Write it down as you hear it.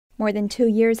More than 2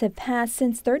 years have passed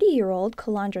since 30-year-old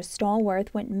Calandra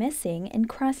Stallworth went missing in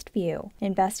Crestview.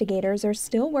 Investigators are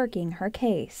still working her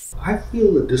case. I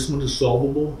feel that this one is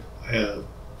solvable.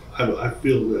 I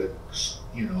feel that,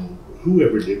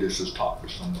 whoever did this has talked to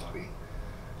somebody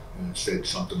and said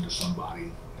something to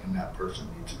somebody, and that person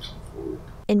needs to come forward.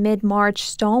 In mid-March,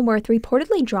 Stallworth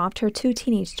reportedly dropped her 2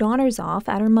 teenage daughters off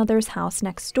at her mother's house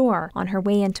next door on her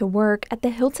way into work at the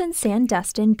Hilton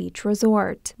Sandestin Beach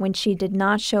Resort. When she did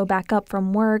not show back up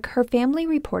from work, her family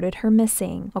reported her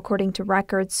missing. According to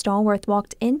records, Stallworth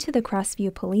walked into the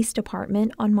Crestview Police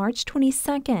Department on March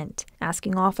 22nd,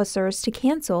 asking officers to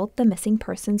cancel the missing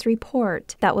persons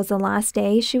report. That was the last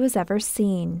day she was ever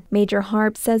seen. Major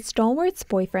Harp says Stallworth's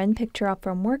boyfriend picked her up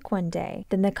from work one day.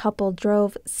 Then the couple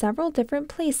drove several different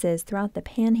places throughout the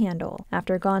Panhandle.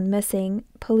 After gone missing,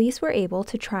 police were able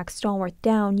to track Stallworth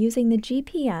down using the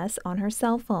GPS on her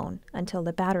cell phone until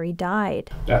the battery died.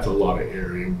 That's a lot of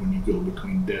area when you go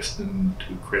between Destin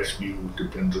to Crestview to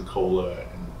Pensacola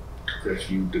and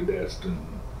Crestview to Destin,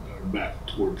 back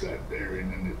towards that area,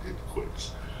 and then it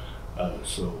quits.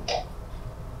 So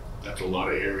that's a lot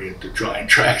of area to try and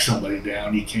track somebody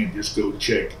down. You can't just go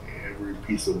check every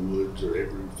piece of woods or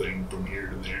everything from here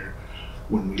to there.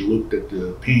 When we looked at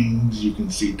the pings, you can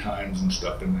see times and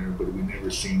stuff in there, but we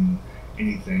never seen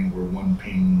anything where one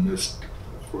ping missed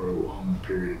for a long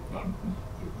period,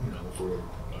 for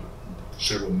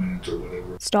several minutes or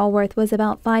whatever. Stallworth was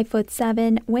about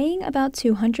 5'7", weighing about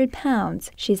 200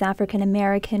 pounds. She's African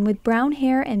American with brown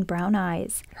hair and brown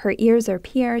eyes. Her ears are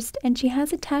pierced, and she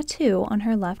has a tattoo on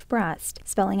her left breast,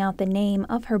 spelling out the name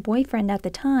of her boyfriend at the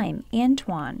time,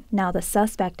 Antoine, now the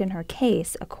suspect in her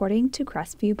case, according to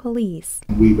Crestview Police.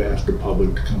 We've asked the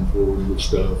public to come forward with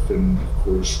stuff, and of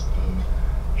course,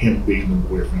 him being the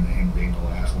boyfriend and him being the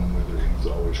last one, whether he's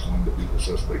always going to be the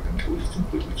suspect until he's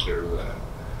completely clear of that.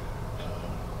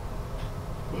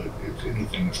 But if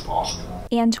anything is possible.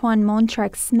 Antoine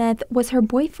Montrek Smith was her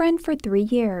boyfriend for 3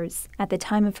 years. At the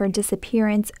time of her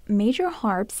disappearance, Major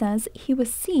Harp says he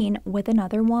was seen with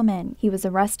another woman. He was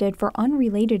arrested for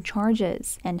unrelated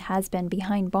charges and has been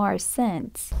behind bars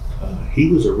since. He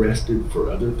was arrested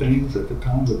for other things at the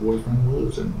time the boyfriend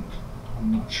was, and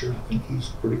I'm not sure. I think he's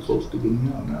pretty close to getting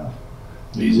out now.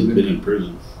 He's been in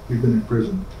prison. He's been in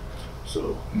prison.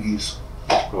 So, and he's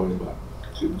probably about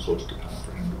getting close to time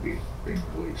for him to be being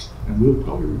released. And we'll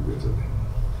probably revisit him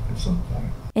at some point.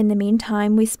 In the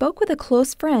meantime, we spoke with a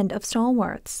close friend of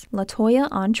Stallworth's, Latoya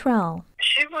Ontrell.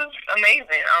 She was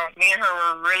amazing. Me and her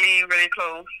were really, really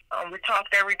close. We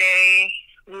talked every day.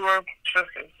 We were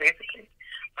sisters, basically.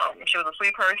 She was a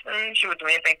sweet person. She would do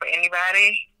anything for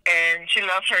anybody. And she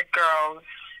loved her girls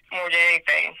more than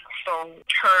anything. So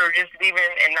her just leaving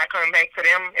and not coming back to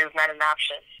them is not an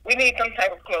option. We need some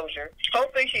type of closure.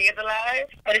 Hopefully she is alive,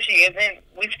 but if she isn't,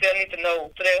 we still need to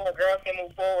know so that her girls can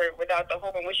move forward without the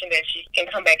hope and wishing that she can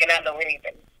come back and not know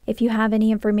anything. If you have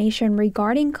any information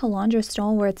regarding Calandra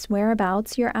Stallworth's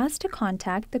whereabouts, you're asked to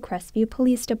contact the Crestview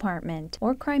Police Department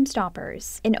or Crime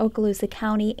Stoppers. In Okaloosa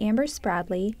County, Amber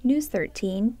Spradley, News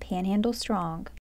 13, Panhandle Strong.